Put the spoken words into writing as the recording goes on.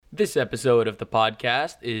This episode of the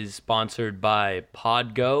podcast is sponsored by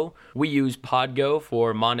Podgo. We use Podgo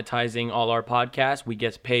for monetizing all our podcasts. We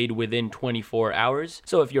get paid within 24 hours.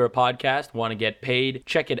 So if you're a podcast, want to get paid,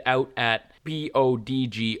 check it out at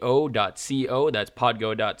podgo.co. That's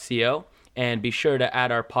podgo.co. And be sure to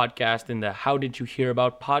add our podcast in the How Did You Hear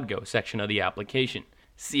About Podgo section of the application.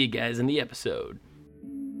 See you guys in the episode.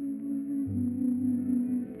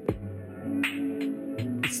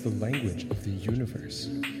 It's the language of the universe.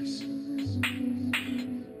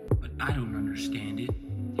 But I don't understand it.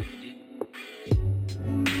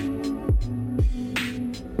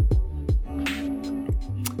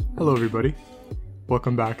 Hello, everybody.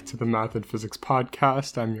 Welcome back to the Math and Physics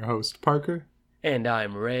Podcast. I'm your host, Parker. And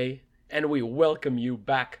I'm Ray. And we welcome you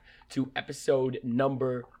back to episode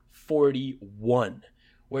number 41,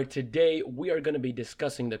 where today we are going to be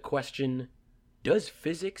discussing the question, does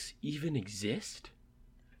physics even exist?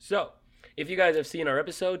 So, if you guys have seen our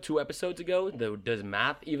episode 2 episodes ago, does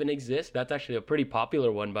math even exist? That's actually a pretty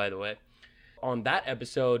popular one, by the way. On that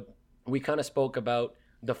episode, we kind of spoke about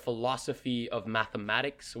the philosophy of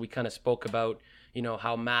mathematics. We kind of spoke about,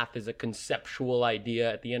 how math is a conceptual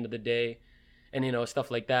idea at the end of the day, and, stuff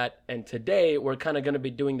like that. And today, we're kind of going to be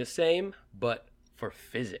doing the same, but for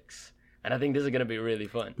physics. And I think this is going to be really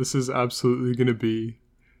fun. This is absolutely going to be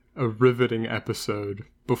a riveting episode.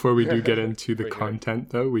 Before we do get into the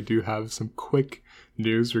content, though, we do have some quick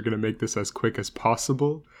news. We're going to make this as quick as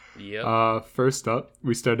possible. Yep. First up,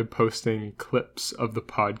 we started posting clips of the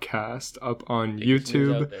podcast up on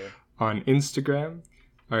YouTube, on Instagram.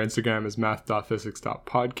 Our Instagram is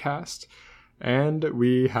math.physics.podcast. And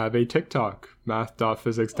we have a TikTok,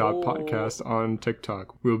 math.physics.podcast on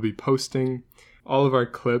TikTok. We'll be posting all of our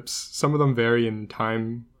clips. Some of them vary in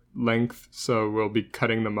time length, so we'll be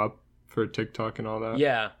cutting them up for TikTok and all that.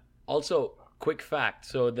 Yeah. Also, quick fact.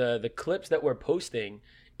 So the clips that we're posting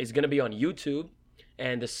is going to be on YouTube,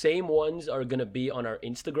 and the same ones are going to be on our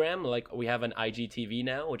Instagram. Like, we have an IGTV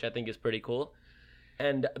now, which I think is pretty cool.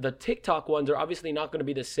 And the TikTok ones are obviously not going to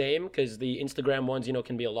be the same because the Instagram ones,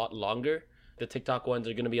 can be a lot longer. The TikTok ones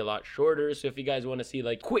are going to be a lot shorter. So if you guys want to see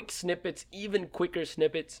like quick snippets, even quicker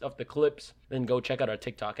snippets of the clips, then go check out our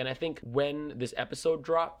TikTok. And I think when this episode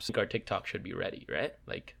drops, our TikTok should be ready, right?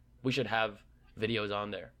 Like, we should have videos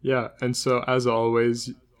on there. Yeah, and so as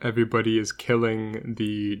always, everybody is killing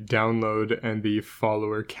the download and the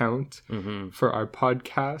follower count for our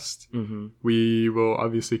podcast. We will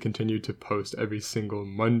obviously continue to post every single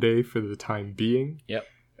Monday for the time being. Yep.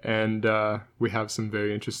 And we have some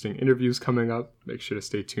very interesting interviews coming up. Make sure to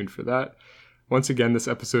stay tuned for that. Once again, this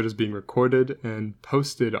episode is being recorded and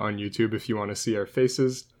posted on YouTube if you want to see our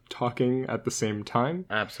faces talking at the same time.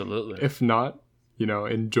 Absolutely. If not,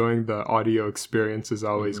 enjoying the audio experience is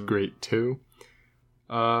always great too.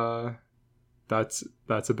 That's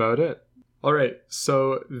about it. All right.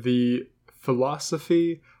 So the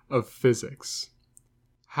philosophy of physics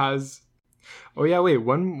has... Oh yeah, wait.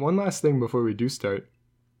 One last thing before we do start.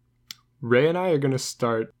 Ray and I are going to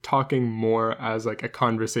start talking more as like a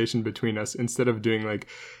conversation between us instead of doing like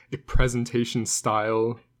a presentation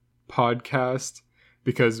style podcast,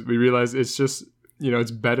 because we realize it's just,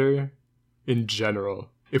 it's better in general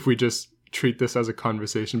if we just treat this as a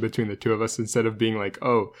conversation between the two of us instead of being like,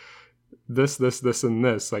 oh, this, and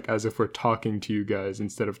this, like as if we're talking to you guys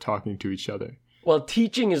instead of talking to each other. Well,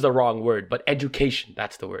 teaching is the wrong word, but education,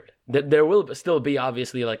 that's the word. There will still be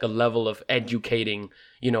obviously like a level of educating,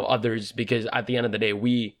 others, because at the end of the day,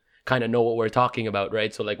 we kind of know what we're talking about,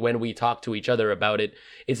 right? So like when we talk to each other about it,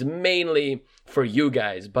 it's mainly for you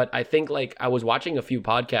guys. But I think like I was watching a few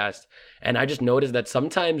podcasts and I just noticed that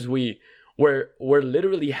sometimes we're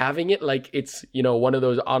literally having it like it's, one of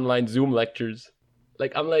those online Zoom lectures.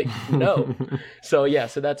 Like, I'm like, no. So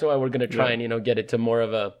that's why we're going to try and, get it to more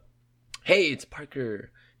of a, hey, it's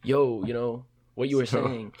Parker. Yo, what you were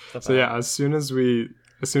saying. So yeah, as soon as we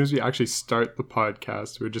actually start the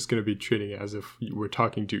podcast, we're just going to be treating it as if we're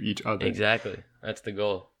talking to each other. Exactly. That's the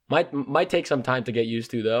goal. Might take some time to get used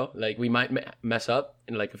to, though. Like, we might mess up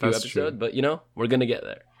in like a few episodes, true. But we're going to get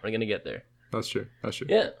there. That's true.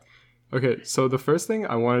 Yeah. Okay, so the first thing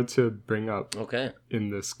I wanted to bring up in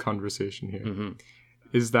this conversation here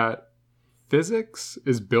is that physics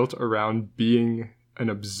is built around being an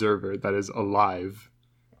observer that is alive,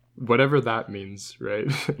 whatever that means, right?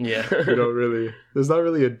 Yeah. There's not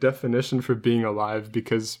really a definition for being alive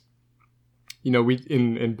because, we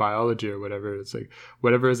in biology or whatever, it's like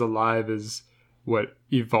whatever is alive is what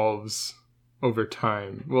evolves over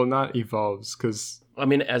time. Well, not evolves because...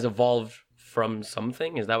 as evolved from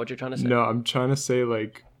something? Is that what you're trying to say? No, I'm trying to say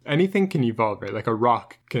like anything can evolve, right? Like a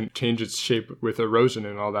rock can change its shape with erosion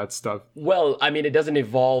and all that stuff. Well, I mean, it doesn't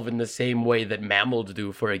evolve in the same way that mammals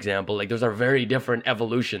do, for example. Like, those are very different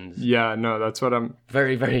evolutions. Yeah, no, that's what I'm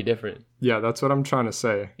Very, very different. trying to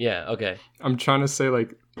say. Yeah, okay. I'm trying to say,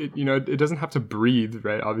 like, it doesn't have to breathe,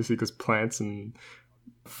 right? Obviously, because plants and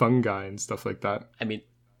fungi and stuff like that. I mean,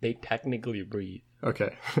 they technically breathe.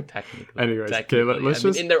 Okay. Technically. Anyways, okay, Technically. let's I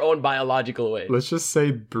mean, just in their own biological way. let's just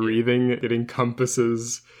say breathing. It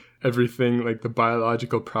encompasses everything, like the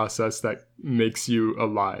biological process that makes you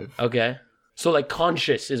alive. Okay. So, like,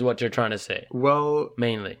 conscious is what you're trying to say, Well,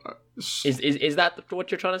 mainly. Is that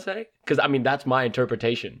what you're trying to say? Because, I mean, that's my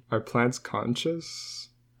interpretation. are plants conscious?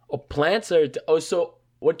 Oh, plants are... so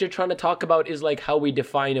what you're trying to talk about is, like, how we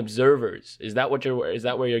define observers. Is that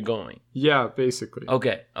where you're going? Yeah, basically.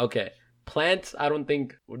 Okay. Plants, I don't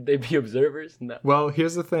think... Would they be observers? No. Well,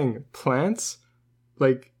 here's the thing. Plants,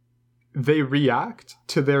 like, they react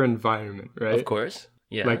to their environment, right? Of course.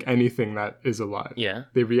 Yeah. Like anything that is alive. Yeah.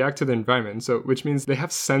 They react to the environment, so which means they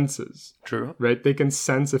have senses, True. right? They can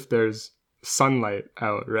sense if there's sunlight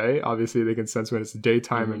out, right? Obviously, they can sense when it's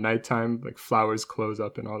daytime or nighttime, like flowers close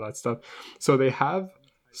up and all that stuff. So they have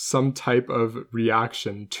some type of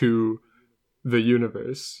reaction to the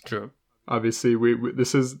universe. True. Obviously, we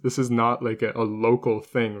this is not like a local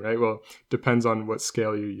thing, right? Well, depends on what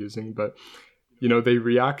scale you're using, but they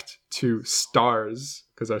react to stars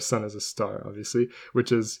because our sun is a star, obviously,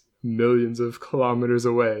 which is millions of kilometers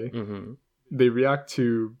away. Mm-hmm. They react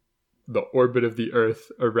to the orbit of the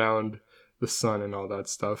Earth around the sun and all that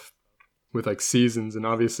stuff with like seasons, and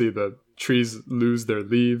obviously the trees lose their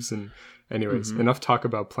leaves. And anyways, enough talk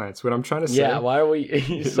about plants. What I'm trying to say, Yeah, why are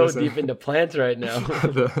we so deep into plants right now?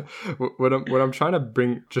 what I'm trying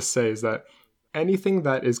to say is that anything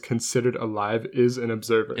that is considered alive is an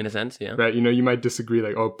observer. In a sense, yeah. Right? You might disagree,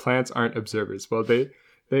 like, oh, plants aren't observers. Well, they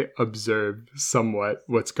observe somewhat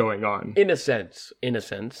what's going on. In a sense,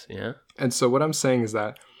 yeah. And so what I'm saying is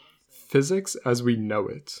that physics as we know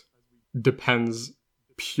it depends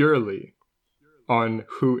purely on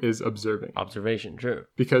who is observing. Observation, true.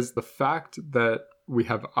 Because the fact that we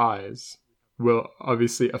have eyes will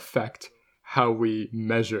obviously affect how we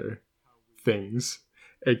measure things.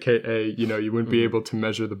 AKA, you wouldn't be able to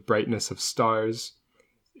measure the brightness of stars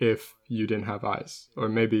if you didn't have eyes. Or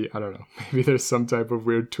maybe, I don't know, maybe there's some type of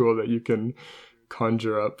weird tool that you can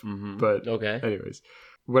conjure up. But Okay. anyways,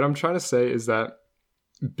 what I'm trying to say is that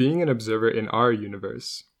being an observer in our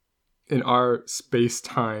universe, in our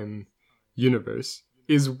space-time universe,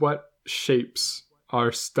 is what shapes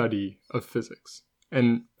our study of physics.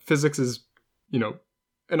 And physics is,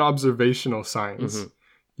 an observational science.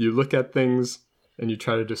 You look at things and you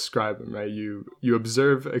try to describe them, right? You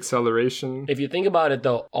observe acceleration. If you think about it,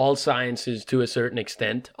 though, all sciences to a certain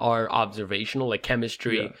extent are observational, like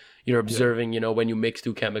chemistry. Yeah. You're observing, when you mix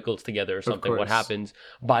two chemicals together or something, what course. happens.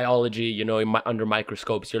 Biology, under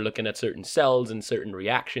microscopes, you're looking at certain cells and certain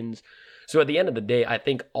reactions. So at the end of the day, I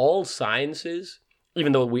think all sciences,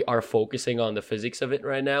 even though we are focusing on the physics of it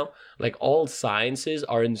right now, like all sciences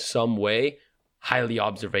are in some way highly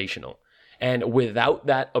observational. And without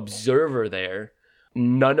that observer there,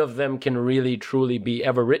 none of them can really truly be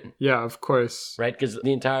ever written. Yeah, of course. Right? Because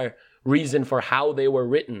the entire reason for how they were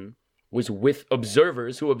written was with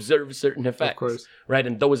observers who observed certain effects. Of course. Right?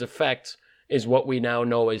 And those effects is what we now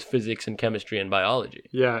know as physics and chemistry and biology.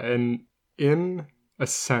 Yeah, and in a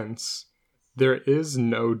sense, there is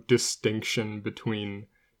no distinction between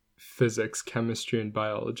physics, chemistry, and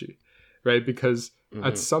biology, right? Because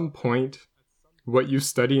at some point, what you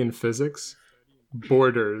study in physics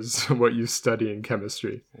borders what you study in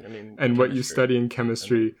chemistry. And what you study in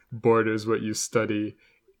chemistry borders what you study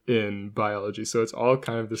in biology. So it's all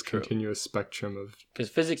kind of this continuous spectrum of... Because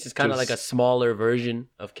physics is kind of like a smaller version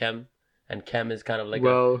of chem, and chem is kind of like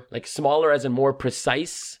like smaller as in more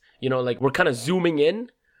precise. Like we're kind of zooming in,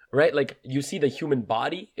 right? Like you see the human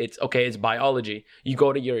body, it's biology. You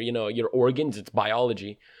go to your organs, it's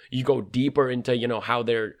biology. You go deeper into, how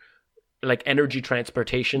they're like energy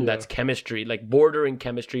transportation, that's chemistry, like bordering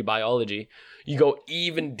chemistry, biology. You go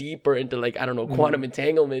even deeper into like, I don't know, quantum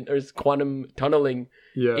entanglement or quantum tunneling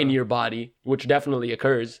in your body, which definitely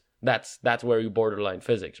occurs. That's where you borderline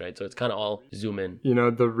physics, right? So it's kind of all zoom in.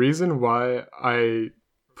 The reason why I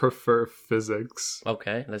prefer physics,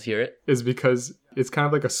 okay, let's hear it, is because it's kind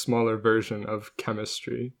of like a smaller version of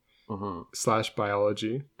chemistry /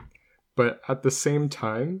 biology, but at the same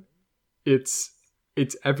time, it's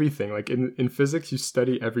everything. Like in physics, you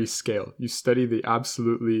study every scale. You study the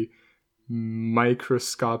absolutely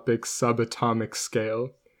microscopic subatomic scale,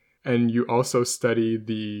 and you also study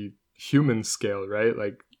the human scale, right?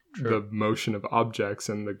 Like the motion of objects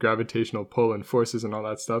and the gravitational pull and forces and all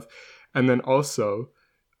that stuff. And then also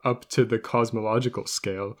up to the cosmological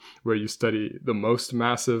scale, where you study the most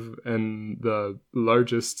massive and the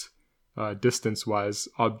largest distance-wise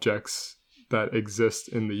objects that exist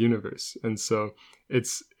in the universe. And so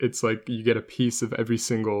it's like you get a piece of every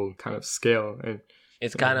single kind of scale. And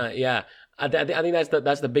it's kind of, yeah. I think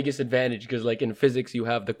that's the biggest advantage, because like in physics you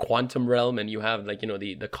have the quantum realm and you have like, you know,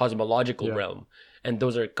 the cosmological realm, and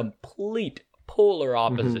those are complete polar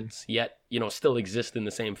opposites, yet, you know, still exist in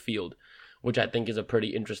the same field, which I think is a pretty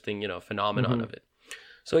interesting, you know, phenomenon of it.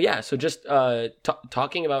 So yeah, so just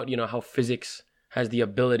talking about, you know, how physics has the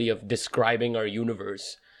ability of describing our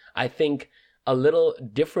universe, I think a little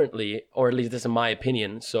differently, or at least this is my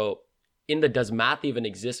opinion. So in the Does Math Even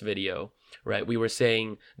Exist video, right, we were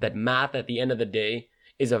saying that math at the end of the day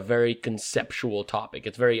is a very conceptual topic.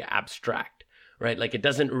 It's very abstract, right? Like it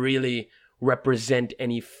doesn't really represent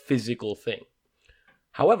any physical thing.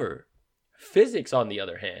 However, physics, on the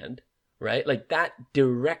other hand, right, like that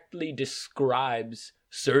directly describes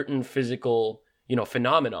certain physical, you know,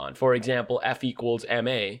 phenomenon. For example, F equals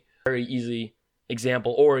ma, very easy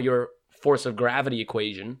example, or your force of gravity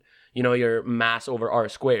equation, you know, your mass over r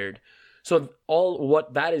squared. So all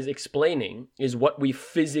what that is explaining is what we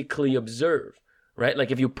physically observe, right?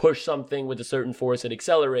 Like if you push something with a certain force, it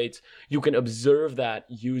accelerates. You can observe that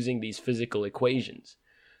using these physical equations.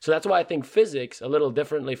 So that's why I think physics, a little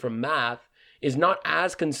differently from math, is not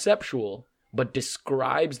as conceptual, but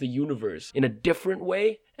describes the universe in a different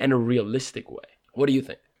way and a realistic way. What do you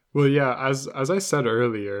think? Well, yeah, as I said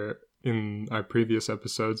earlier in our previous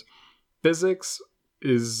episodes, physics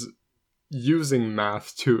is using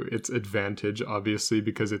math to its advantage, obviously,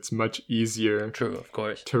 because it's much easier True, of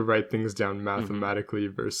course. to write things down mathematically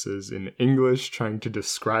versus in English, trying to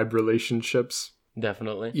describe relationships.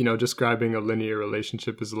 Definitely. You know, describing a linear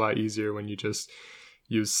relationship is a lot easier when you just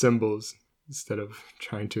use symbols instead of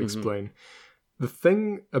trying to explain. The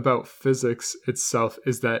thing about physics itself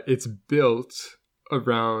is that it's built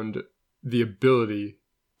around the ability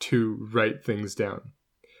to write things down.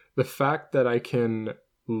 The fact that I can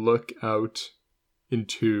look out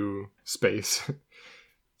into space,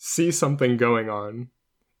 see something going on,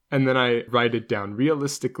 and then I write it down.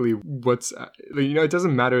 Realistically, you know, it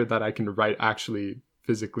doesn't matter that I can actually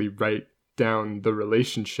physically write down the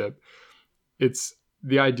relationship. It's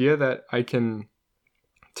the idea that I can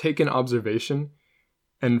take an observation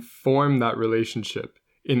and form that relationship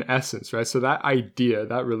in essence, right? So that idea,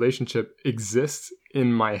 that relationship exists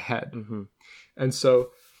in my head. And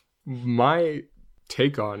so my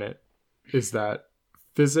take on it is that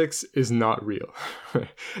physics is not real.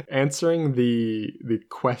 Answering the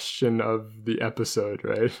question of the episode,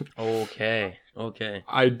 right? Okay.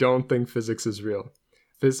 I don't think physics is real.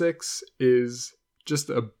 Physics is just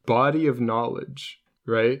a body of knowledge,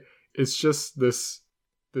 right? It's just this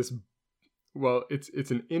well,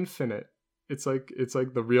 it's an infinite. It's like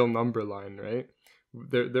the real number line, right?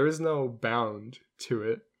 There is no bound to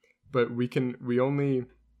it, but we only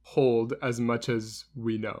hold as much as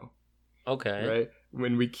we know. Okay. Right?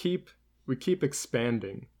 When we keep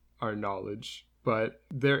expanding our knowledge, but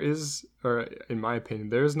there is, or in my opinion,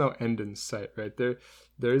 there is no end in sight, right?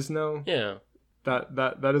 There is no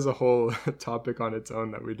that is a whole topic on its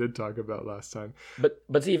own that we did talk about last time.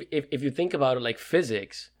 But see, if you think about it, like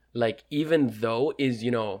physics, like even though is,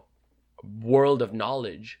 you know, world of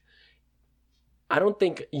knowledge, I don't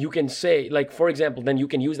think you can say, like, for example, then you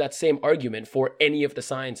can use that same argument for any of the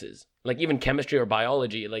sciences, like even chemistry or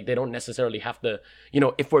biology. Like they don't necessarily have to, you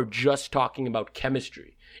know, if we're just talking about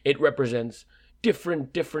chemistry, it represents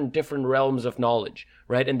different realms of knowledge,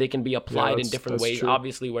 right? And they can be applied in different ways. True.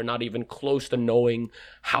 Obviously, we're not even close to knowing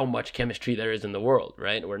how much chemistry there is in the world,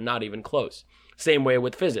 right? We're not even close. Same way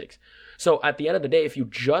with physics. So at the end of the day, if you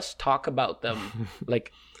just talk about them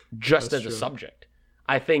like just as a subject,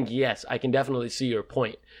 I think, yes, I can definitely see your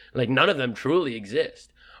point. Like none of them truly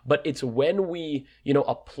exist. But it's when we, you know,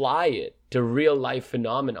 apply it to real life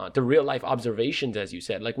phenomenon, to real life observations, as you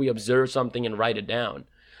said, like we observe something and write it down.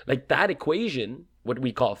 Like that equation, what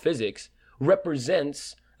we call physics,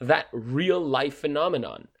 represents that real life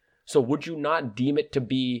phenomenon. So would you not deem it to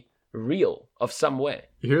be real of some way?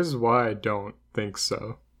 Here's why I don't think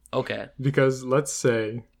so. Okay. Because let's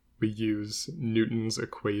say we use Newton's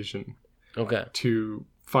equation to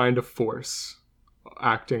find a force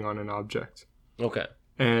acting on an object. Okay.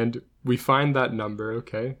 And we find that number,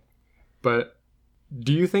 okay? But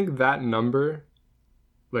do you think that number,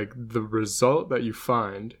 like the result that you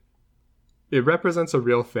find, it represents a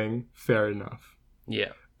real thing? Fair enough.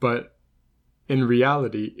 Yeah. But in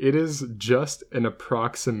reality, it is just an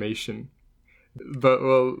approximation. But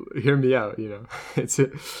well, hear me out. You know, it's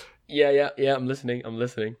Yeah. I'm listening.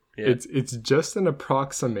 Yeah. it's just an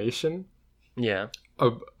approximation, Yeah.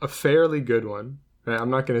 a fairly good one. Right?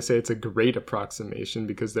 I'm not going to say it's a great approximation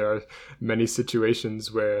because there are many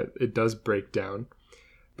situations where it does break down.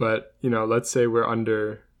 But, you know, let's say we're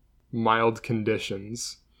under mild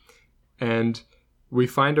conditions and we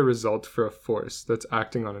find a result for a force that's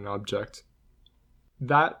acting on an object.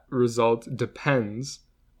 That result depends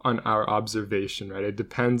on our observation, right? It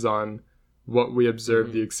depends on what we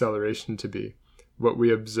observe the acceleration to be, what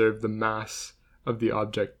we observe the mass of the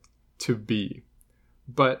object to be.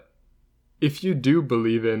 But if you do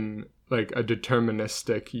believe in like a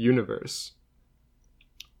deterministic universe,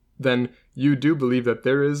 then you do believe that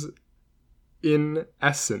there is, in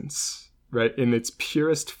essence, right, in its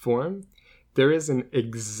purest form, there is an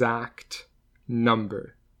exact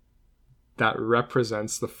number that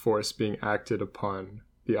represents the force being acted upon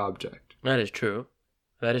the object. That is true.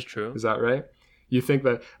 Is that right? You think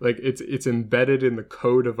that like it's embedded in the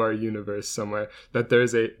code of our universe somewhere that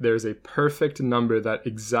there's a perfect number that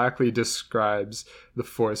exactly describes the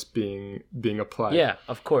force being applied. Yeah,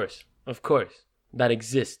 of course. That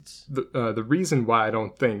exists. The reason why I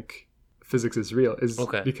don't think physics is real is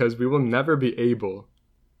because we will never be able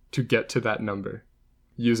to get to that number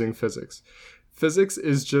using physics. Physics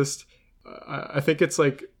is just I think it's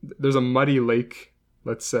like there's a muddy lake,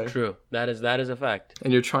 let's say. True. That is a fact.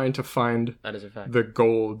 And you're trying to find that is a fact. The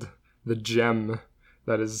gold, the gem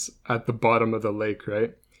that is at the bottom of the lake,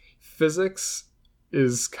 right? Physics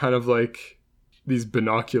is kind of like these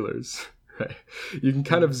binoculars, right? You can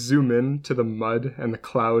kind of zoom in to the mud and the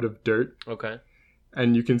cloud of dirt. Okay.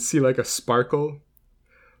 And you can see like a sparkle,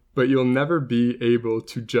 but you'll never be able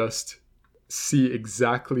to just see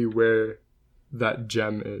exactly where that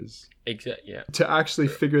gem is. Yeah. To actually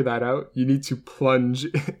figure that out, you need to plunge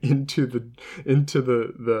into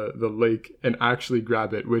the lake and actually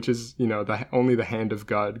grab it, which is, you know, only the hand of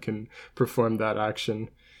God can perform that action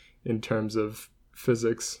in terms of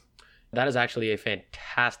physics. That is actually a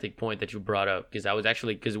fantastic point that you brought up, because I was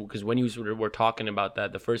actually because when you were talking about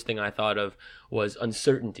that, the first thing I thought of was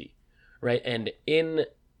uncertainty, right? And in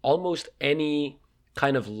almost any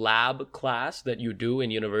kind of lab class that you do in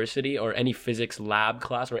university, or any physics lab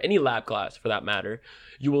class, or any lab class for that matter,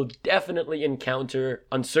 you will definitely encounter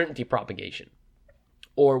uncertainty propagation.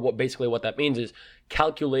 Or what that means is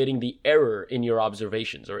calculating the error in your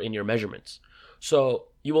observations or in your measurements. So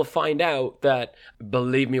you will find out that,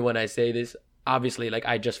 believe me when I say this, obviously, like,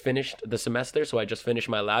 I just finished the semester, so I just finished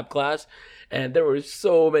my lab class, and there were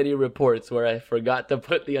so many reports where I forgot to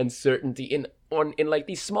put the uncertainty in like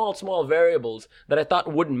these small variables that I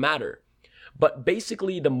thought wouldn't matter. But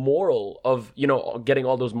basically the moral of, you know, getting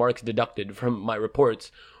all those marks deducted from my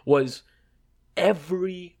reports was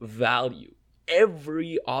every value,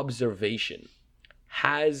 every observation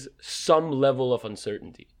has some level of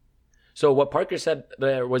uncertainty. So what Parker said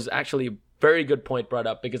there was actually a very good point brought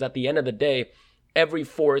up, because at the end of the day, every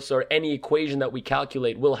force or any equation that we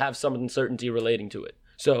calculate will have some uncertainty relating to it.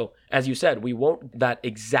 So, as you said, we won't that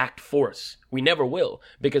exact force. We never will,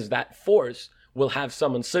 because that force will have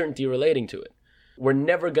some uncertainty relating to it. We're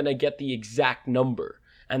never going to get the exact number.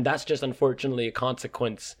 And that's just, unfortunately, a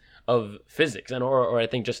consequence of physics, and or I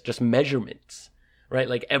think just measurements, right?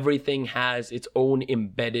 Like, everything has its own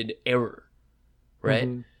embedded error, right?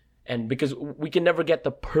 Mm-hmm. And because we can never get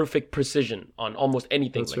the perfect precision on almost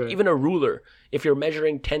anything. That's like right. Even a ruler, if you're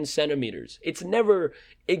measuring 10 centimeters, it's never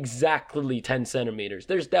exactly 10 centimeters.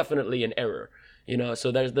 There's definitely an error, you know?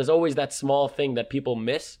 So there's always that small thing that people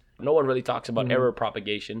miss. No one really talks about error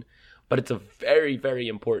propagation, but it's a very, very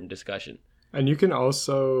important discussion. And you can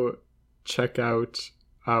also check out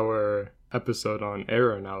our episode on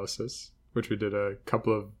error analysis, which we did a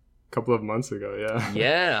couple of months ago. Yeah.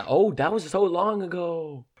 Yeah. Oh, that was so long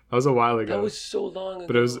ago. That was a while ago. That was so long ago.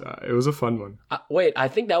 But it was a fun one. Wait, I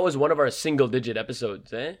think that was one of our single-digit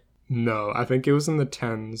episodes, eh? No, I think it was in the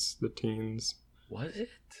tens, the teens. Was it?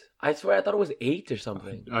 I swear I thought it was 8 or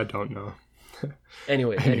something. I don't know.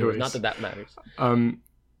 Anyways, not that matters.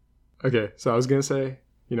 Okay, so I was going to say,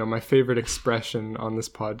 you know, my favorite expression on this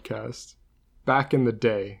podcast, back in the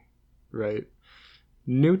day, right?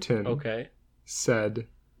 Newton said,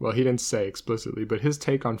 well, he didn't say explicitly, but his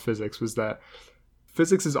take on physics was that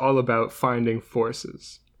physics is all about finding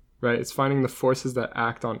forces, right? It's finding the forces that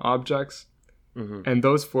act on objects, and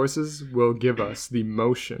those forces will give us the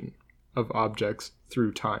motion of objects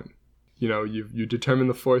through time. You know, you determine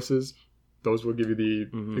the forces, those will give you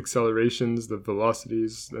the accelerations, the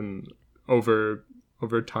velocities, and over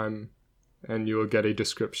time, and you will get a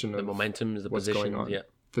description of the momentums, the what's positions, going on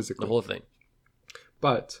physically. The whole thing.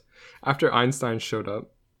 But after Einstein showed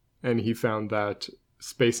up and he found that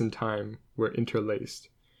space and time were interlaced,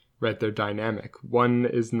 right? They're dynamic. One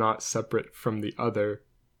is not separate from the other,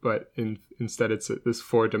 but instead it's this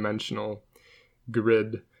four-dimensional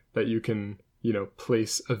grid that you can,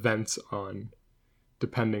 place events on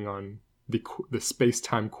depending on the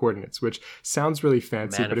space-time coordinates, which sounds really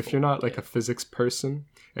fancy. Manifold, but if you're not like a physics person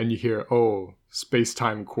and you hear, oh,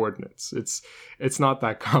 space-time coordinates, it's not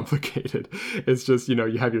that complicated. It's just,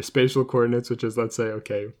 you have your spatial coordinates, which is, let's say,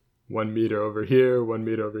 okay, 1 meter over here, 1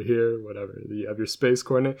 meter over here, whatever. You have your space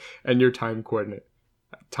coordinate and your time coordinate.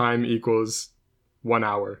 Time equals 1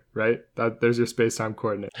 hour, right? There's your space-time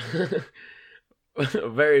coordinate. A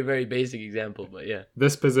very, very basic example, but yeah.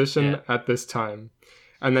 This position at this time.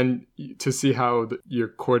 And then to see how your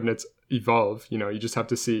coordinates evolve, you just have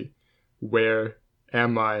to see where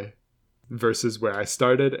am I versus where I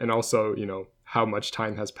started, and also, how much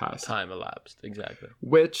time has passed. Time elapsed, exactly.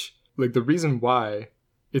 Which, like, the reason why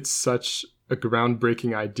it's such a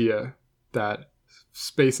groundbreaking idea that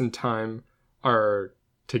space and time are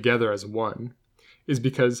together as one is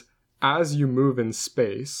because as you move in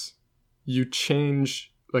space, you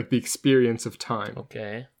change, like, the experience of time.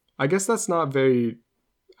 Okay. I guess that's not very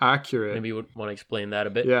accurate. Maybe you would want to explain that a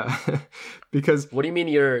bit. Yeah. Because what do you mean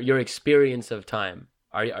your experience of time?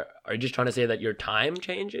 Are you just trying to say that your time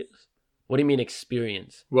changes? What do you mean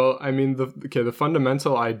experience? Well, I mean the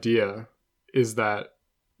fundamental idea is that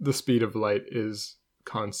the speed of light is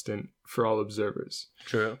constant for all observers.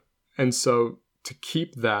 True. And so to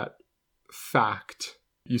keep that fact,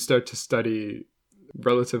 you start to study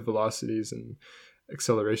relative velocities and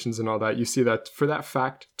accelerations and all that. You see that for that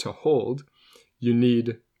fact to hold, you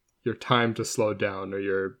need your time to slow down or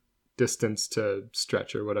your distance to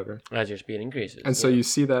stretch or whatever. As your speed increases. And so you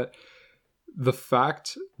see that the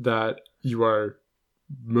fact that you are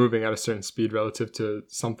moving at a certain speed relative to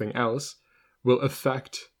something else will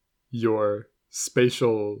affect your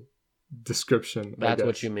spatial description. That's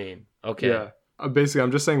what you mean. Okay. Yeah. Basically,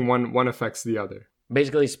 I'm just saying one affects the other.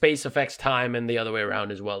 Basically, space affects time and the other way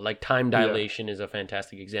around as well. Like time dilation is a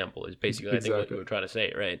fantastic example. Is basically, I think, what you were trying to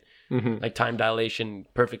say, right? Mm-hmm. Like time dilation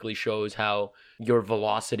perfectly shows how your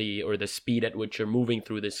velocity or the speed at which you're moving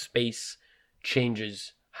through this space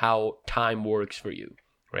changes how time works for you,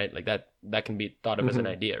 right? Like that can be thought of as an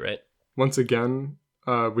idea, right? Once again,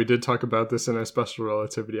 we did talk about this in our special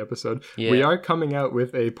relativity episode. Yeah. We are coming out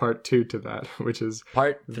with a part 2 to that, which is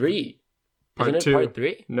part 3. Part Isn't 2. it part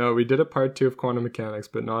 3? No, we did a part 2 of quantum mechanics,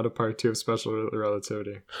 but not a part 2 of special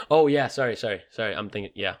relativity. Oh yeah, sorry. I'm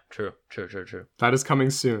thinking, yeah, true. That is coming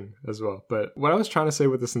soon as well. But what I was trying to say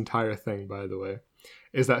with this entire thing, by the way,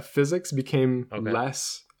 is that physics became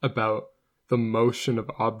less about the motion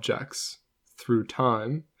of objects through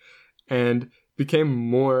time and became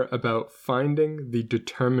more about finding the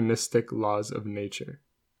deterministic laws of nature,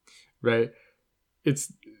 right?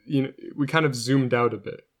 It's, we kind of zoomed out a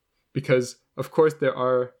bit because, of course, there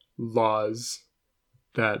are laws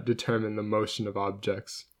that determine the motion of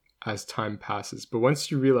objects as time passes. But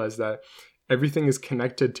once you realize that everything is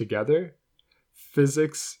connected together,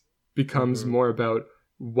 physics becomes more about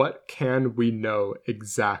what can we know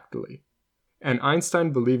exactly. And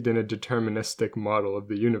Einstein believed in a deterministic model of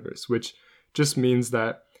the universe, which just means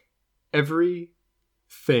that everything,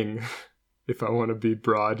 if I want to be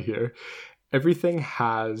broad here, everything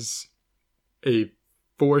has a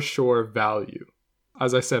for sure value.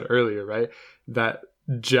 As I said earlier, right? That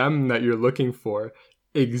gem that you're looking for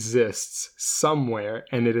exists somewhere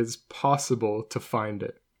and it is possible to find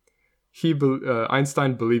it.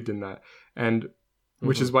 Einstein believed in that, and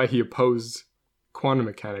which is why he opposed quantum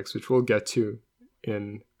mechanics, which we'll get to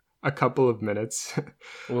in a couple of minutes.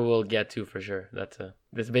 We will get to for sure. That's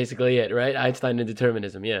basically it, right? Einstein and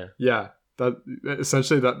determinism, yeah. Yeah, that's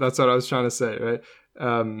what I was trying to say,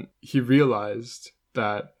 right? He realized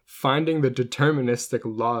that finding the deterministic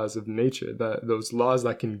laws of nature, those laws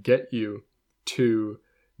that can get you to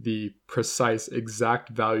the precise exact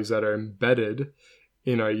values that are embedded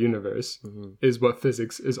in our universe is what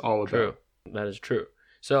physics is all about. True. That is true.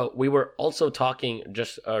 So we were also talking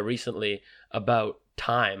just recently about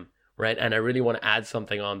time, right? And I really want to add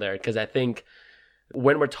something on there because I think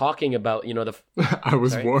when we're talking about, I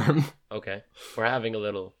was warm. Okay. We're having a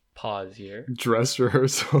little pause here. Dress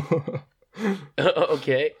rehearsal.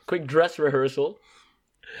 Okay. Quick dress rehearsal.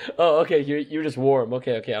 Oh, okay. You're just warm.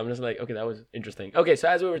 Okay. I'm just like, okay, that was interesting. Okay. So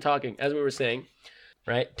as we were saying,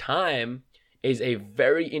 right? Time is a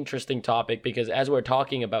very interesting topic because as we're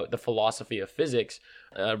talking about the philosophy of physics,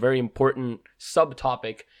 a very important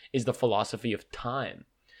subtopic is the philosophy of time.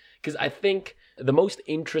 Because I think the most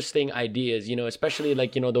interesting ideas, especially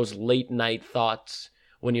like, those late night thoughts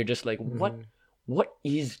when you're just like, what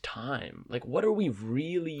is time? Like, what are we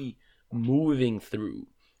really moving through?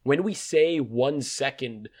 When we say 1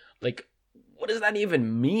 second, like, what does that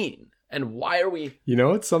even mean? And why are we... You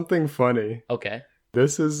know, it's something funny. Okay.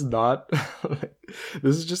 This is not...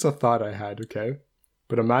 this is just a thought I had, okay?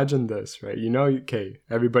 But imagine this, right? You know, okay,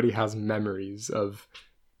 everybody has memories of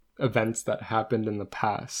events that happened in the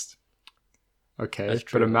past. Okay? That's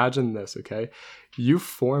true. But imagine this, okay? You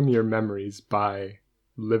form your memories by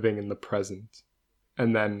living in the present.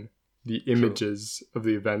 And then the images of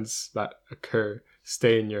the events that occur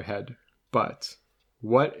stay in your head. But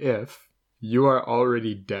what if you are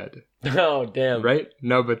already dead? Oh, damn. Right?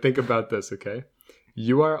 No, but think about this, okay?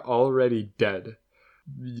 You are already dead.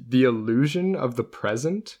 The illusion of the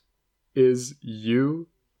present is you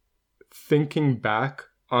thinking back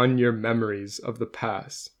on your memories of the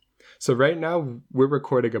past. So right now, we're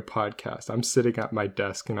recording a podcast. I'm sitting at my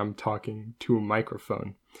desk and I'm talking to a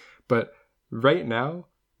microphone. But right now,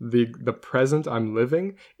 the present I'm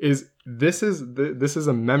living is this is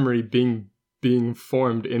a memory being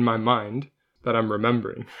formed in my mind that I'm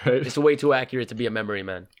remembering, right? It's way too accurate to be a memory,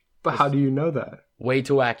 man. But how do you know that? Way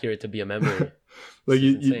too accurate to be a memory. Like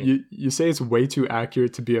you say it's way too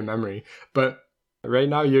accurate to be a memory, but right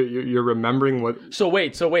now you're remembering what. So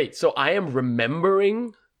wait. So I am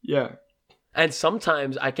remembering. Yeah. And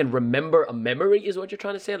sometimes I can remember a memory, is what you're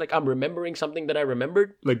trying to say? Like I'm remembering something that I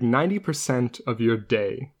remembered? Like 90% of your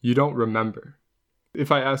day, you don't remember.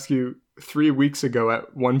 If I ask you 3 weeks ago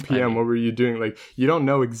at 1 p.m., what were you doing? Like, you don't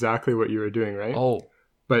know exactly what you were doing, right? Oh.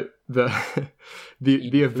 But the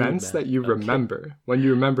events that you remember, when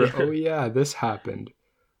you remember, oh yeah, this happened,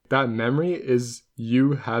 that memory is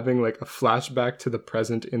you having like a flashback to the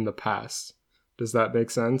present in the past. Does that make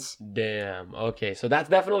sense? Damn. Okay, so that's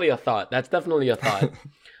definitely a thought.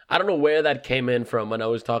 I don't know where that came in from when I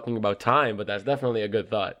was talking about time, but that's definitely a good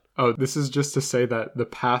thought. Oh, this is just to say that the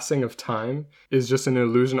passing of time is just an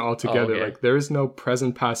illusion altogether. Okay. Like, there is no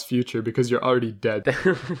present, past, future because you're already dead.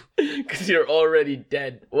 Because you're already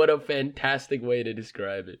dead. What a fantastic way to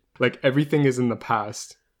describe it. Like, everything is in the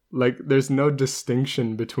past. Like, there's no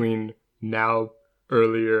distinction between now,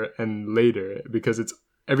 earlier, and later because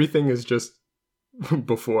everything is just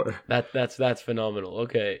before. That's phenomenal.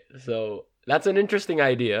 Okay, so that's an interesting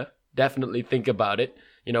idea. Definitely think about it.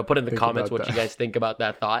 You know, put in the comments what you guys think about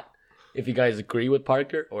that thought. If you guys agree with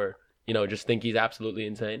Parker or, you know, just think he's absolutely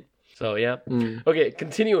insane. So, yeah. Okay,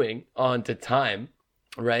 continuing on to time,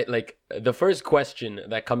 right? Like, the first question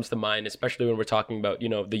that comes to mind, especially when we're talking about, you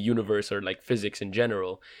know, the universe or, like, physics in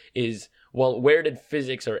general, is, well, where did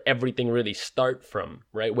physics or everything really start from,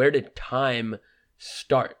 right? Where did time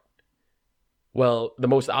start? Well, the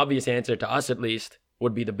most obvious answer to us, at least,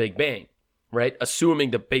 would be the Big Bang, right?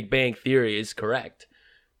 Assuming the Big Bang theory is correct.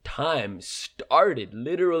 Time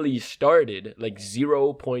literally started, like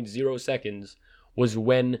 0.0 seconds was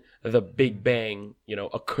when the Big Bang, you know,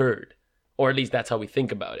 occurred. Or at least that's how we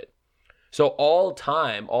think about it. So all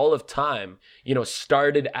of time, you know,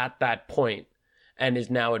 started at that point and is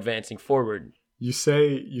now advancing forward. You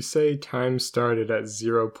say time started at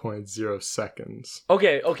 0.0 seconds.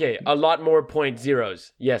 Okay, a lot more point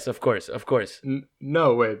zeros. Yes, of course.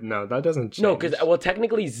 No, that doesn't change. No, because, well,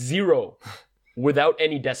 technically 0 without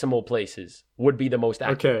any decimal places would be the most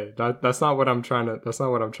accurate. Okay, that's not what I'm trying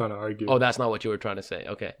to argue. Oh, that's not what you were trying to say.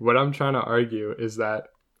 Okay. What I'm trying to argue is that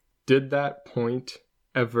did that point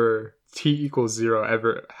ever t equals 0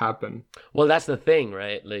 ever happen? Well, that's the thing,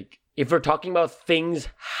 right? Like, if we're talking about things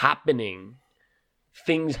happening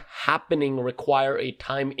require a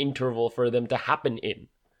time interval for them to happen in.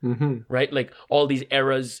 Mm-hmm. Right? Like all these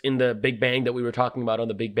eras in the Big Bang that we were talking about on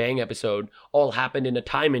the Big Bang episode all happened in a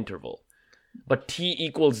time interval. But t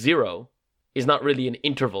equals 0 is not really an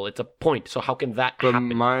interval. It's a point. So how can that happen?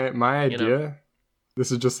 But my idea, you know?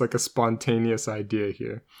 This is just like a spontaneous idea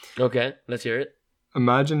here. Okay, let's hear it.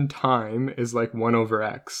 Imagine time is like 1 over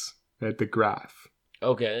x, right? The graph.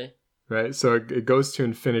 Okay. Right? So it goes to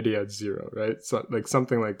infinity at 0, right? So like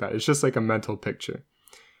something like that. It's just like a mental picture.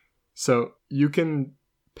 So you can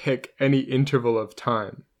pick any interval of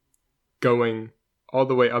time going all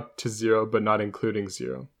the way up to 0, but not including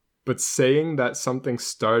 0. But saying that something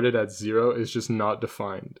started at 0 is just not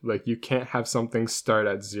defined. Like, you can't have something start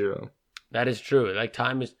at 0. That is true. Like,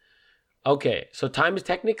 time is... Okay, so time is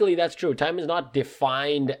technically, that's true. Time is not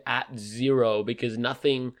defined at 0 because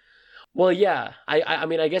nothing... Well, yeah. I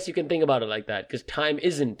mean, I guess you can think about it like that because time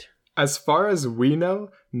isn't... As far as we know,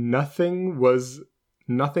 nothing was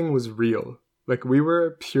real. Like, we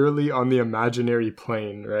were purely on the imaginary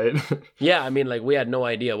plane, right? Yeah, I mean, like, we had no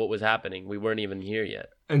idea what was happening. We weren't even here yet.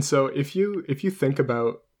 And so if you think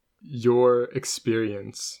about your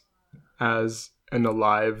experience as an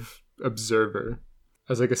alive observer,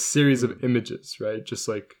 as like a series of images, right? Just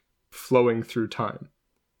like flowing through time.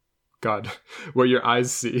 God, what your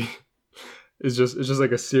eyes see is just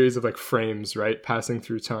like a series of like frames, right? Passing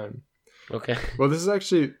through time. Okay. Well, this is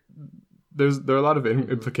actually, there are a lot of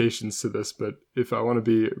implications to this, but if I want to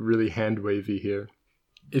be really hand wavy here,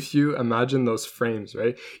 if you imagine those frames,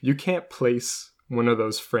 right? You can't place one of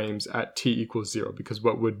those frames at t=0 because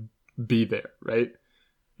what would be there, right?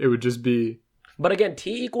 It would just be. But again,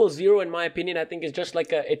 t=0, in my opinion, I think is just like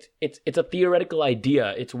it's a theoretical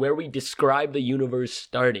idea. It's where we describe the universe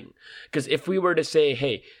starting. Because if we were to say,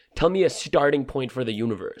 hey, tell me a starting point for the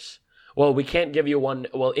universe. Well, we can't give you one.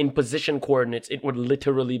 Well, in position coordinates, it would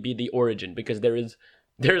literally be the origin because there is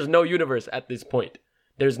no universe at this point.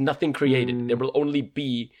 There's nothing created. There will only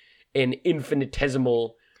be an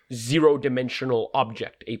infinitesimal zero-dimensional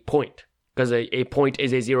object, a point. Because a point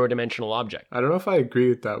is a zero-dimensional object. I don't know if I agree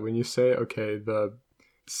with that. When you say, okay, the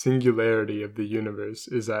singularity of the universe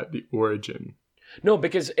is at the origin. No,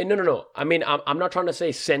 because, no. I mean, I'm not trying to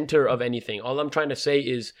say center of anything. All I'm trying to say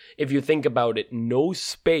is, if you think about it, no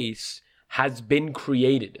space has been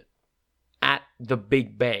created at the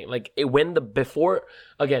Big Bang. Like, before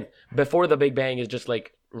the Big Bang is just,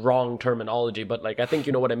 like, wrong terminology, but, like, I think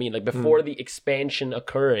you know what I mean. Like, before the expansion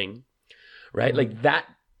occurring, right? Like, that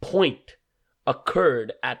point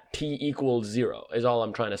occurred at t=0 is all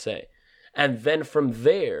I'm trying to say. And then from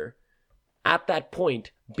there, at that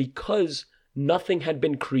point, because nothing had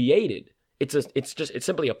been created, it's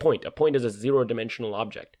simply a point. A point is a zero-dimensional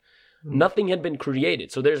object. Nothing had been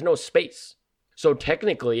created, so there's no space. So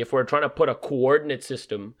technically, if we're trying to put a coordinate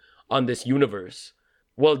system on this universe,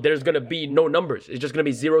 well, there's going to be no numbers. It's just going to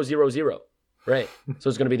be 0, 0, 0, right? So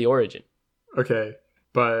it's going to be the origin. Okay,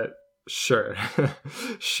 but sure.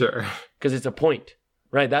 Sure. Because it's a point,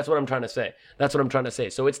 right? That's what I'm trying to say.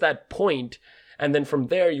 So it's that point, and then from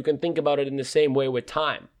there, you can think about it in the same way with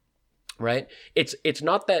time, right? It's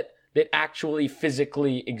not that it actually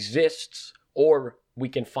physically exists or we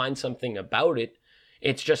can find something about it.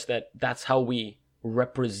 It's just that that's how we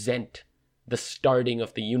represent the starting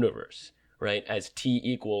of the universe, right? As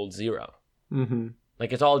t=0. Mm-hmm.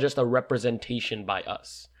 Like, it's all just a representation by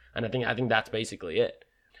us. And I think that's basically it.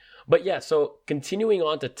 But yeah, so continuing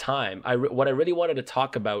on to time, what I really wanted to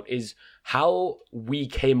talk about is how we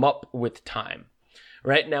came up with time.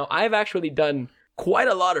 Right now, I've actually done quite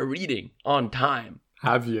a lot of reading on time.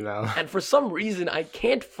 Have you now? And for some reason, I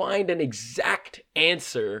can't find an exact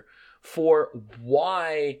answer for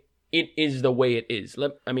why it is the way it is.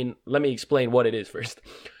 Let me explain what it is first.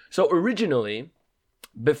 So originally,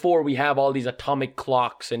 before we have all these atomic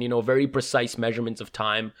clocks and, very precise measurements of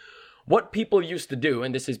time, what people used to do,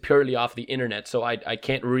 and this is purely off the internet, so I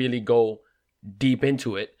can't really go deep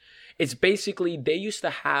into it, it's basically they used to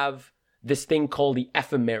have this thing called the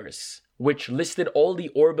ephemeris, which listed all the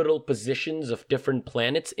orbital positions of different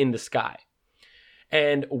planets in the sky.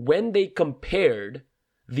 And when they compared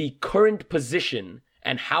the current position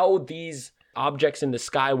and how these objects in the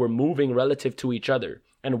sky were moving relative to each other,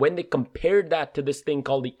 and when they compared that to this thing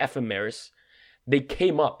called the ephemeris, they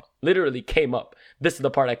literally came up. This is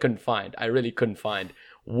the part I couldn't find. I really couldn't find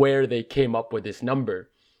where they came up with this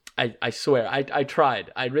number. I swear, I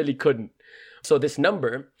tried. I really couldn't. So this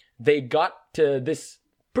number, they got to this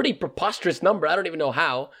pretty preposterous number. I don't even know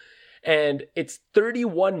how. And it's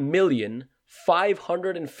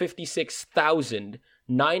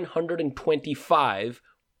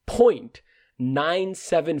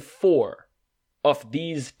 31,556,925.974 of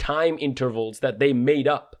these time intervals that they made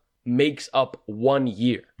up makes up 1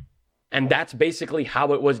 year. And that's basically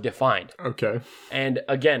how it was defined. Okay. And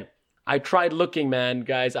again, I tried looking, man,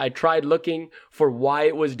 guys. I tried looking for why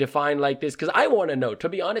it was defined like this because I want to know. To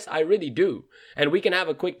be honest, I really do. And we can have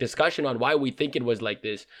a quick discussion on why we think it was like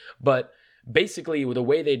this. But basically, the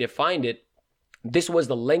way they defined it, this was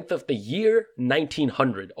the length of the year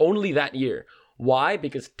 1900. Only that year. Why?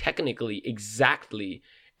 Because technically, exactly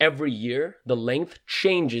every year, the length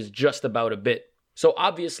changes just about a bit. So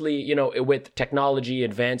obviously, with technology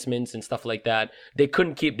advancements and stuff like that, they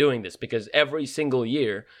couldn't keep doing this because every single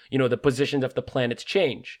year, the positions of the planets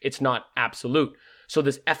change. It's not absolute. So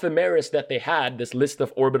this ephemeris that they had, this list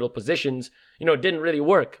of orbital positions, didn't really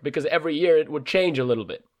work because every year it would change a little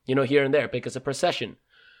bit, here and there because of precession.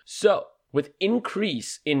 So with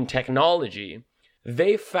increase in technology,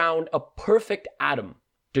 they found a perfect atom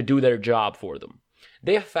to do their job for them.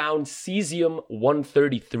 They found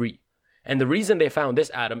cesium-133. And the reason they found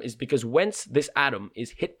this atom is because once this atom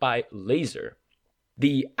is hit by laser,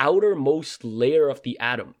 the outermost layer of the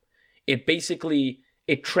atom, it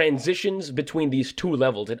it transitions between these two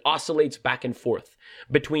levels. It oscillates back and forth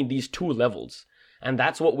between these two levels. And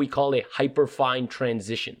that's what we call a hyperfine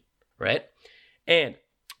transition, right? And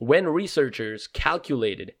when researchers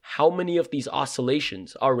calculated how many of these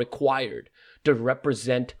oscillations are required to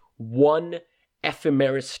represent one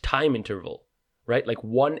ephemeris time interval, right? Like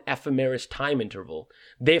one ephemeris time interval,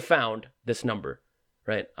 they found this number,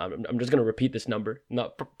 right? I'm just going to repeat this number.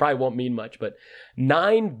 Probably won't mean much, but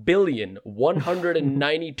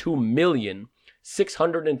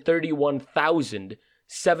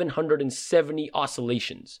 9,192,631,770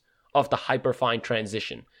 oscillations of the hyperfine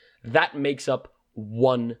transition. That makes up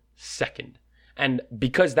 1 second. And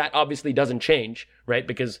because that obviously doesn't change, right?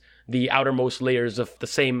 Because the outermost layers of the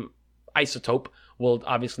same isotope will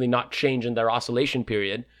obviously not change in their oscillation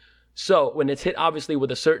period. So when it's hit obviously with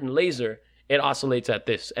a certain laser, it oscillates at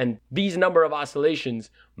this. And these number of oscillations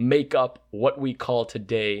make up what we call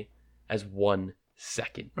today as 1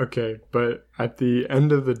 second. Okay, but at the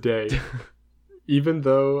end of the day, even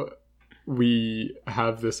though we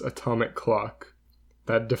have this atomic clock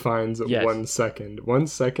that defines 1 second, 1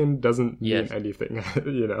 second doesn't mean anything,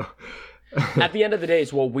 you know. At the end of the day,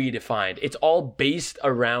 it's what we defined. It's all based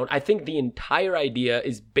around, I think the entire idea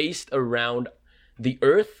is based around the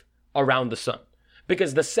Earth, around the sun.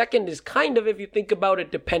 Because the second is kind of, if you think about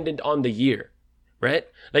it, dependent on the year, right?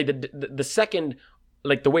 Like the second,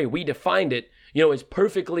 like the way we defined it, you know, is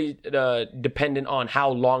perfectly dependent on how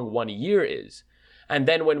long 1 year is. And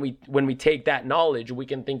then when we take that knowledge, we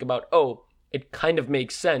can think about, oh, it kind of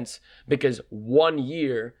makes sense because 1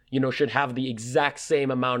 year, you know, should have the exact same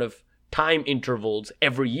amount of time intervals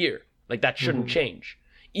every year. Like that shouldn't change.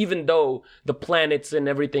 Even though the planets and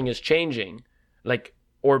everything is changing, like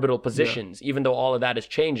orbital positions, even though all of that is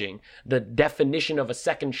changing, the definition of a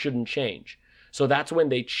second shouldn't change. So that's when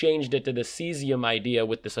they changed it to the cesium idea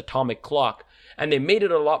with this atomic clock. And they made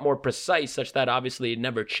it a lot more precise such that obviously it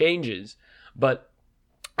never changes. But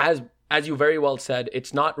as you very well said,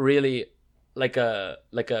 it's not really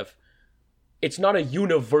it's not a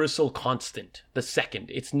universal constant, the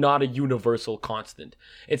second. It's not a universal constant.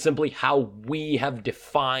 It's simply how we have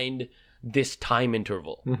defined this time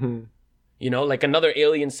interval. You know, like another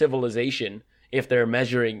alien civilization, if they're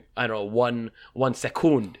measuring, I don't know, one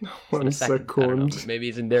second. 1 second. Maybe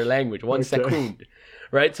it's in their language, 1 second,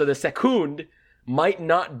 right? So the second might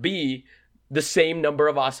not be the same number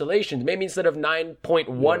of oscillations. Maybe instead of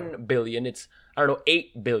 9.1 billion, it's, I don't know,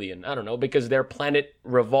 8 billion. I don't know, because their planet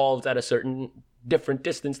revolves at a certain different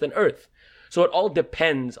distance than Earth. So it all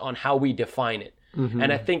depends on how we define it.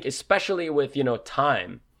 And I think especially with, you know,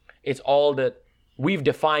 time, it's all that we've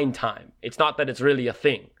defined time. It's not that it's really a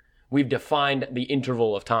thing. We've defined the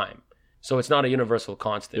interval of time. So it's not a universal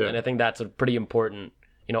constant. And I think that's a pretty important,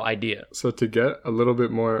 you know, idea. So to get a little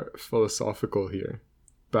bit more philosophical here,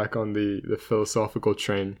 back on the philosophical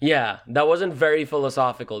train. Yeah, that wasn't very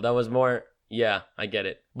philosophical. That was more, yeah, I get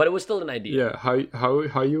it. But it was still an idea. Yeah,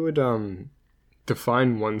 how you would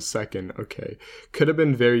define 1 second, okay, could have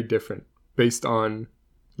been very different based on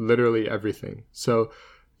literally everything. So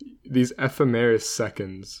these ephemeris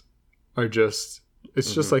seconds are just,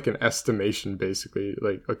 it's just like an estimation basically.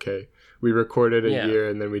 Like, okay, we recorded a year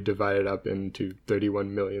and then we divide it up into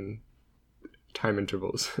 31 million time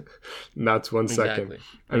intervals. And that's 1 second.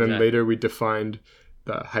 And then later we defined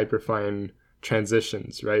the hyperfine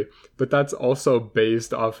transitions, right? But that's also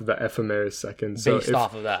based off of the ephemeris seconds. Based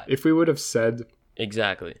off of that. If we would have said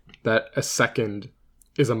exactly that a second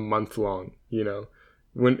is a month long, you know,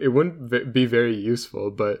 it wouldn't be very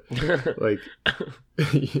useful, but like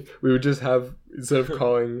we would just have, instead of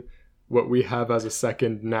calling what we have as a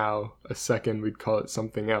second now a second, we'd call it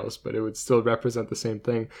something else, but it would still represent the same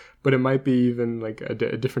thing. But it might be even like a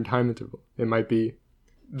different time interval. It might be,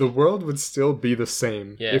 the world would still be the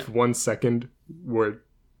same if 1 second were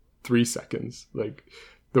 3 seconds. Like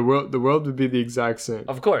the world would be the exact same.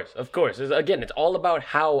 Of course. Again, it's all about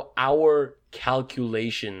how our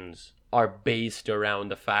calculations are based around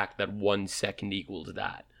the fact that 1 second equals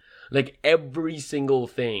that. Like every single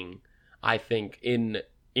thing, I think, in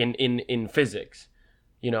physics,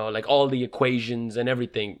 you know, like all the equations and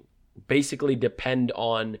everything basically depend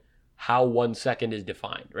on how 1 second is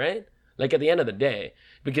defined, right? Like at the end of the day,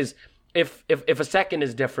 because if a second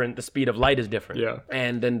is different, the speed of light is different. Yeah.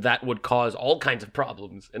 And then that would cause all kinds of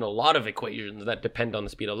problems in a lot of equations that depend on the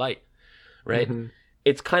speed of light, right?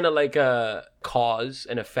 It's kind of like a cause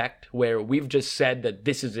and effect where we've just said that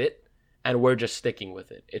this is it and we're just sticking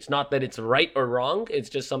with it. It's not that it's right or wrong. It's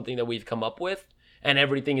just something that we've come up with and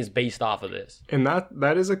everything is based off of this. And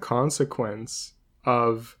that is a consequence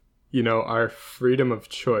of, you know, our freedom of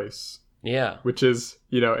choice Yeah. which is,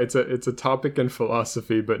 it's a topic in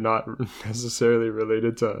philosophy, but not necessarily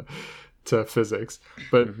related to physics.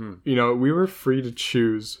 But we were free to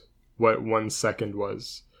choose what 1 second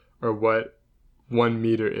was or what 1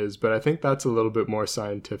 meter is, but I think that's a little bit more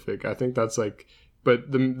scientific. I think that's like,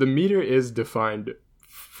 but the meter is defined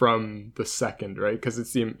from the second, right? Because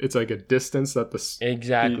it's like a distance that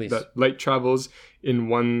that light travels in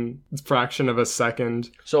 1 fraction of a second.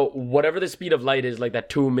 So whatever the speed of light is, like that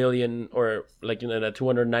 2 million or like that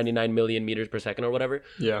 299 million meters per second or whatever.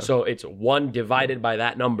 Yeah. So it's 1 divided by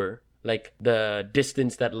that number, like the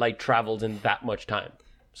distance that light travels in that much time.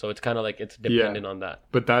 So it's kind of like it's dependent on that.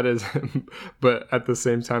 But that is, but at the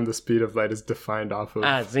same time, the speed of light is defined off of.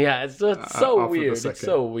 It's so weird. It's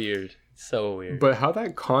so weird. So weird. But how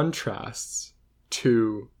that contrasts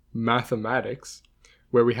to mathematics,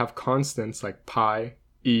 where we have constants like pi,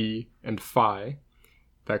 e, and phi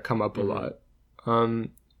that come up a lot,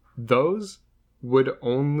 those would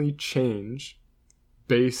only change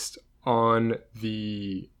based on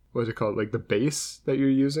the, what's it called? Like the base that you're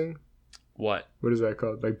using? What is that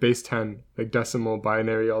called? Like base 10, like decimal,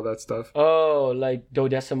 binary, all that stuff. Oh, like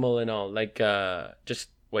dodecimal and all. Like just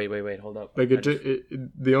wait, hold up. Like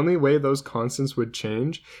the only way those constants would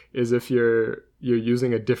change is if you're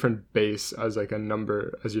using a different base as like a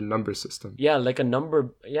number, as your number system. Yeah, like a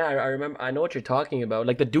number. Yeah, I remember. I know what you're talking about.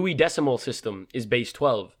 Like the Dewey Decimal System is base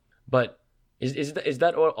 12, but is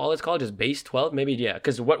that all it's called? Just base 12? Maybe, yeah.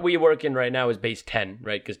 Because what we work in right now is base 10,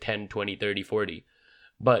 right? Because 10, 20, 30, 40.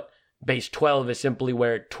 But base 12 is simply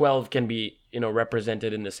where 12 can be,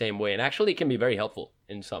 represented in the same way, and actually it can be very helpful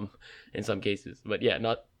in some cases. But yeah,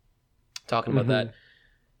 not talking about that.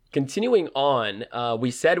 Continuing on, we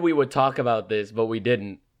said we would talk about this, but we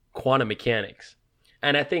didn't. Quantum mechanics,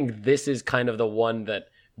 and I think this is kind of the one that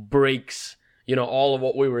breaks, all of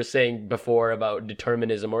what we were saying before about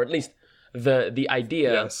determinism, or at least the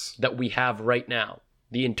idea that we have right now.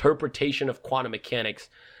 The interpretation of quantum mechanics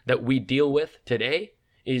that we deal with today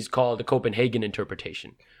is called the Copenhagen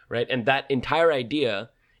interpretation, right? And that entire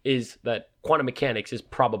idea is that quantum mechanics is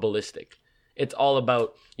probabilistic. It's all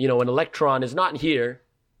about, an electron is not here.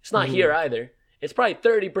 It's not here either. It's probably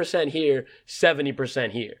 30% here,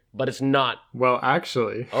 70% here, but it's not. Well,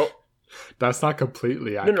 actually, that's not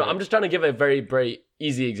completely accurate. No, I'm just trying to give a very, very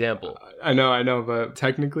easy example. I know, but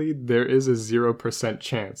technically there is a 0%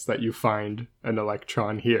 chance that you find an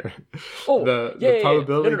electron here. The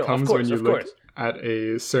probability comes when you look at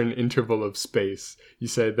a certain interval of space. You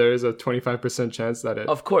say there is a 25% chance that it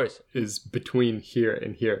is between here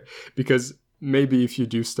and here. Because maybe if you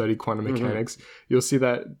do study quantum mechanics, you'll see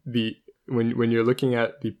that when you're looking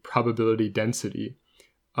at the probability density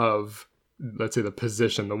of, let's say,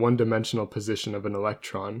 the one-dimensional position of an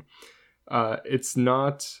electron, it's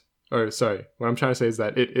not, what I'm trying to say is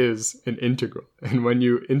that it is an integral. And when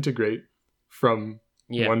you integrate from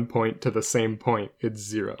one point to the same point, it's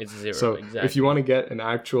 0. It's 0, so exactly. If you want to get an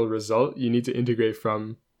actual result, you need to integrate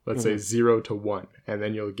from, let's say, 0 to 1, and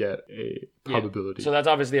then you'll get a probability. Yeah. So that's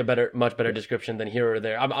obviously a much better description than here or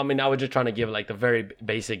there. I mean, I was just trying to give like the very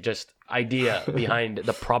basic just idea behind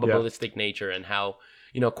the probabilistic nature, and how,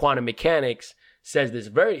 quantum mechanics says this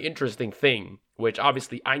very interesting thing, which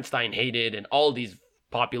obviously Einstein hated and all these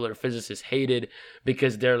popular physicists hated,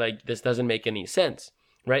 because they're like, this doesn't make any sense,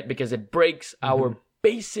 right? Because it breaks our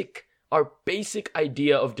basic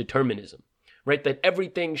idea of determinism, right? That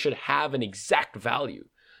everything should have an exact value.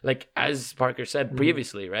 Like, as Parker said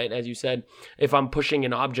previously, right? As you said, if I'm pushing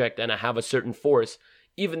an object and I have a certain force,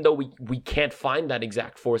 even though we can't find that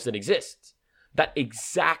exact force that exists, that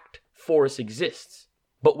exact force exists.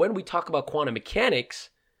 But when we talk about quantum mechanics,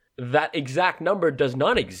 that exact number does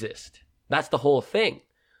not exist. That's the whole thing,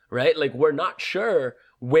 right? Like, we're not sure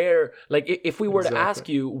where, like, if we were to ask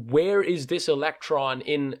you, where is this electron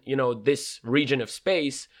in, this region of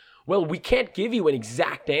space? Well, we can't give you an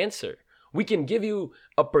exact answer. We can give you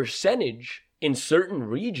a percentage in certain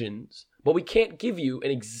regions, but we can't give you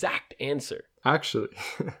an exact answer. Actually.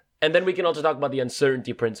 And then we can also talk about the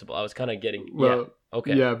uncertainty principle. I was kind of getting...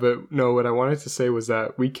 Yeah, but no, what I wanted to say was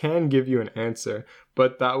that we can give you an answer,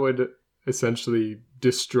 but that would essentially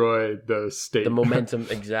destroy the state. The momentum,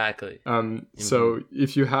 exactly. So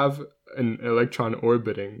if you have an electron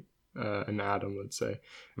orbiting an atom, let's say,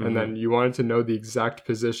 and then you wanted to know the exact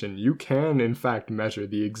position, you can in fact measure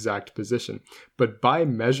the exact position. But by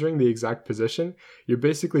measuring the exact position, you're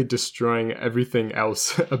basically destroying everything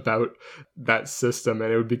else about that system,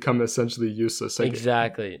 and it would become essentially useless. Like,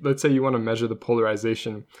 exactly. Let's say you want to measure the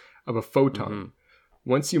polarization of a photon.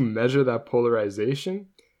 Once you measure that polarization,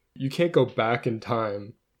 you can't go back in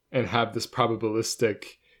time and have this probabilistic,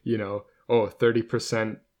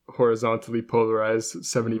 30% horizontally polarized,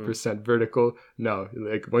 70% vertical. No,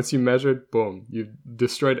 like once you measured, boom, you've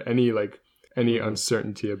destroyed any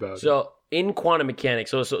uncertainty about it. So in quantum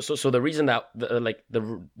mechanics, so the reason that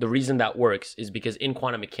the reason that works is because in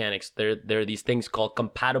quantum mechanics there are these things called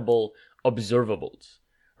compatible observables,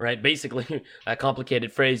 right? Basically, a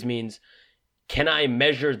complicated phrase means, can I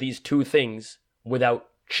measure these two things without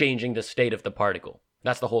changing the state of the particle?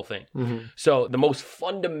 That's the whole thing. So the most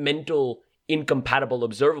fundamental incompatible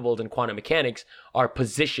observables in quantum mechanics are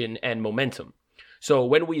position and momentum. So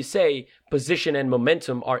when we say position and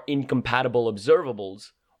momentum are incompatible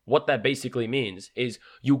observables, what that basically means is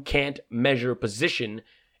you can't measure position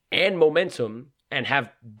and momentum and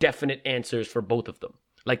have definite answers for both of them.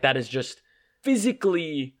 Like, that is just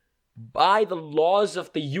physically, by the laws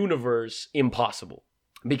of the universe, impossible,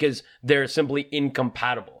 because they're simply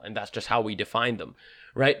incompatible, and that's just how we define them,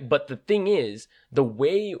 right? But the thing is, the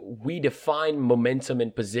way we define momentum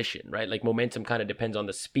and position, right? Like, momentum kind of depends on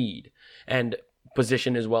the speed, and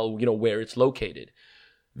position as well, where it's located.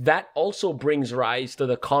 That also brings rise to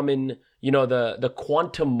the common, the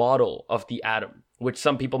quantum model of the atom, which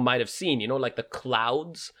some people might have seen, like the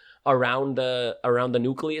clouds around the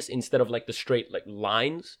nucleus instead of like the straight like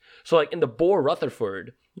lines. So like in the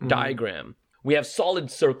Bohr-Rutherford diagram, we have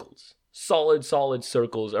solid circles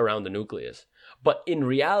around the nucleus. But in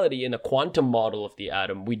reality, in the quantum model of the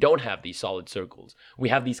atom, we don't have these solid circles. We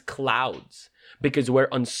have these clouds because we're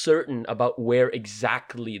uncertain about where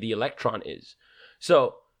exactly the electron is.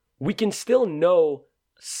 So we can still know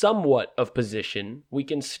somewhat of position. We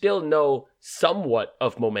can still know somewhat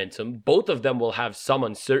of momentum. Both of them will have some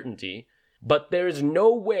uncertainty. But there is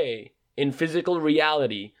no way in physical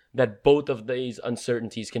reality that both of these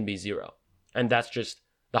uncertainties can be zero. And that's just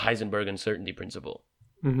the Heisenberg uncertainty principle.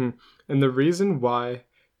 And the reason why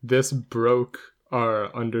this broke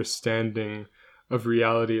our understanding of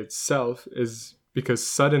reality itself is because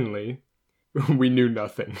suddenly we knew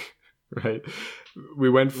nothing, right?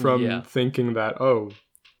 We went from thinking that,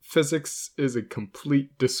 physics is a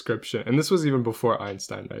complete description. And this was even before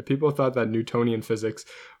Einstein, right? People thought that Newtonian physics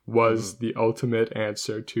was the ultimate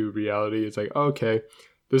answer to reality. It's like, okay,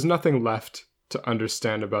 there's nothing left to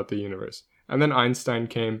understand about the universe. And then Einstein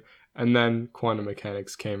came, and then quantum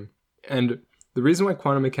mechanics came. And the reason why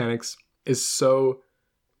quantum mechanics is so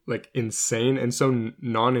insane and so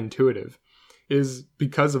non-intuitive is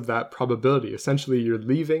because of that probability. Essentially, you're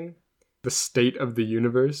leaving the state of the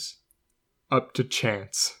universe up to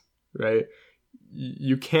chance, right?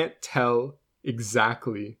 You can't tell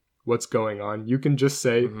exactly what's going on. You can just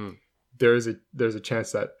say there's a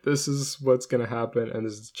chance that this is what's going to happen, and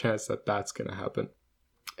there's a chance that that's going to happen.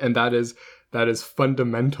 And that is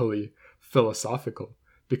fundamentally philosophical,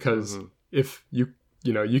 because if you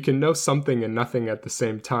can know something and nothing at the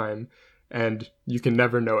same time, and you can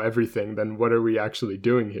never know everything, then what are we actually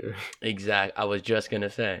doing here? Exactly. I was just going to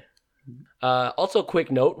say. Also, quick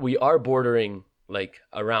note, we are bordering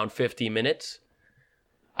around 50 minutes.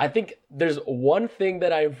 I think there's one thing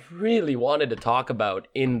that I really wanted to talk about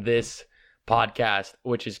in this podcast,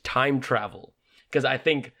 which is time travel. Because I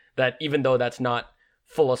think that even though that's not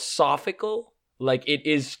philosophical, it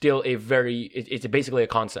is still it's basically a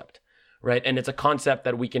concept, right? And it's a concept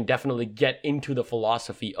that we can definitely get into the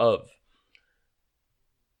philosophy of.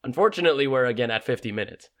 Unfortunately, we're again at 50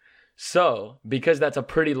 minutes. So, because that's a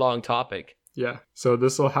pretty long topic. Yeah. So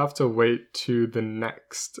this will have to wait to the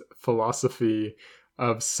next philosophy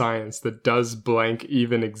of science that does blank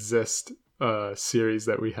even exist series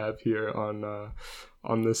that we have here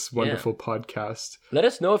on this wonderful podcast. Let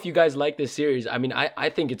us know if you guys like this series. I mean, I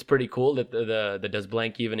think it's pretty cool that the does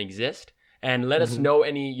blank even exist. And let us know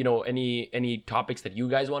any topics that you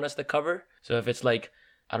guys want us to cover. So if it's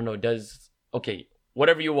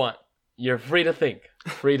whatever you want. You're free to think.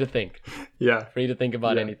 Yeah. Free to think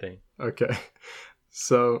about anything. Okay.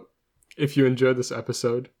 So if you enjoyed this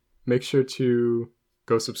episode, make sure to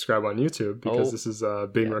go subscribe on YouTube, because this is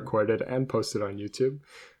being recorded and posted on YouTube.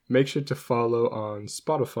 Make sure to follow on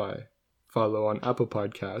Spotify, follow on Apple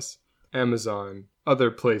Podcasts, Amazon,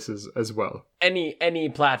 other places as well. Any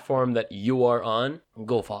platform that you are on,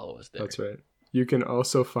 go follow us there. That's right. You can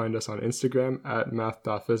also find us on Instagram at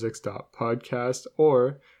math.physics.podcast,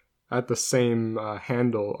 or at the same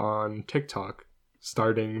handle on TikTok,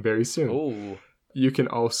 starting very soon. Ooh. You can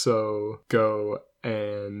also go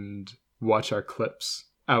and watch our clips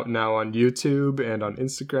out now on YouTube and on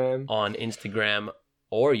Instagram. On Instagram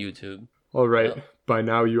or YouTube. All right. Yeah. By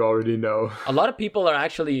now you already know. A lot of people are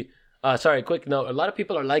actually... quick note. A lot of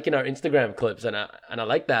people are liking our Instagram clips, and I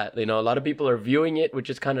like that. A lot of people are viewing it, which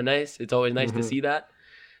is kind of nice. It's always nice to see that.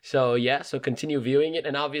 So, so continue viewing it.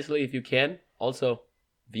 And obviously, if you can, also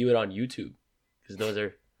view it on YouTube, because those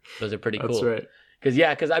are pretty cool. That's right.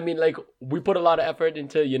 Because I mean, like, we put a lot of effort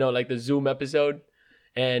into, you know, like the Zoom episode,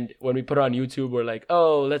 and when we put it on YouTube, we're like,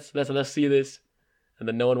 oh, let's see this, and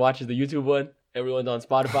then no one watches the YouTube one. Everyone's on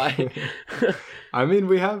Spotify. I mean,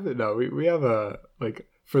 we have a, like,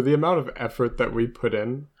 for the amount of effort that we put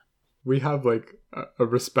in, we have like a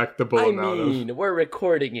respectable amount of. I mean, we're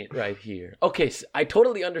recording it right here. Okay, so I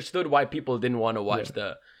totally understood why people didn't want to watch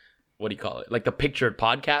the, what do you call it? Like the pictured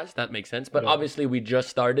podcast. That makes sense. But obviously we just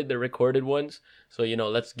started the recorded ones. So, you know,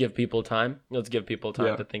 let's give people time. Let's give people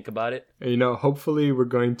time to think about it. And, you know, hopefully we're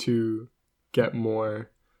going to get more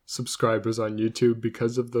subscribers on YouTube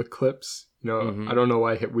because of the clips. You know, I don't know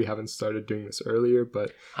why we haven't started doing this earlier,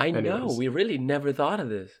 but know. We really never thought of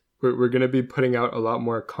this. We're going to be putting out a lot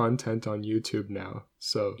more content on YouTube now.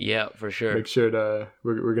 So yeah, for sure. Make sure to,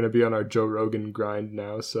 we're going to be on our Joe Rogan grind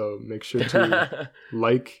now. So make sure to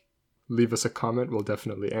leave us a comment. We'll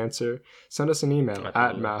definitely answer. Send us an email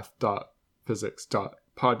at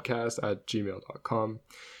math.physics.podcast@gmail.com.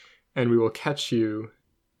 And we will catch you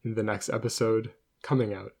in the next episode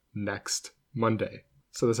coming out next Monday.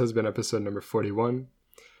 So this has been episode number 41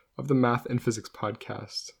 of the Math and Physics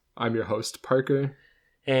Podcast. I'm your host, Parker.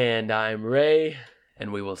 And I'm Ray,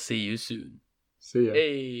 and we will see you soon. See ya.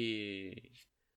 Hey.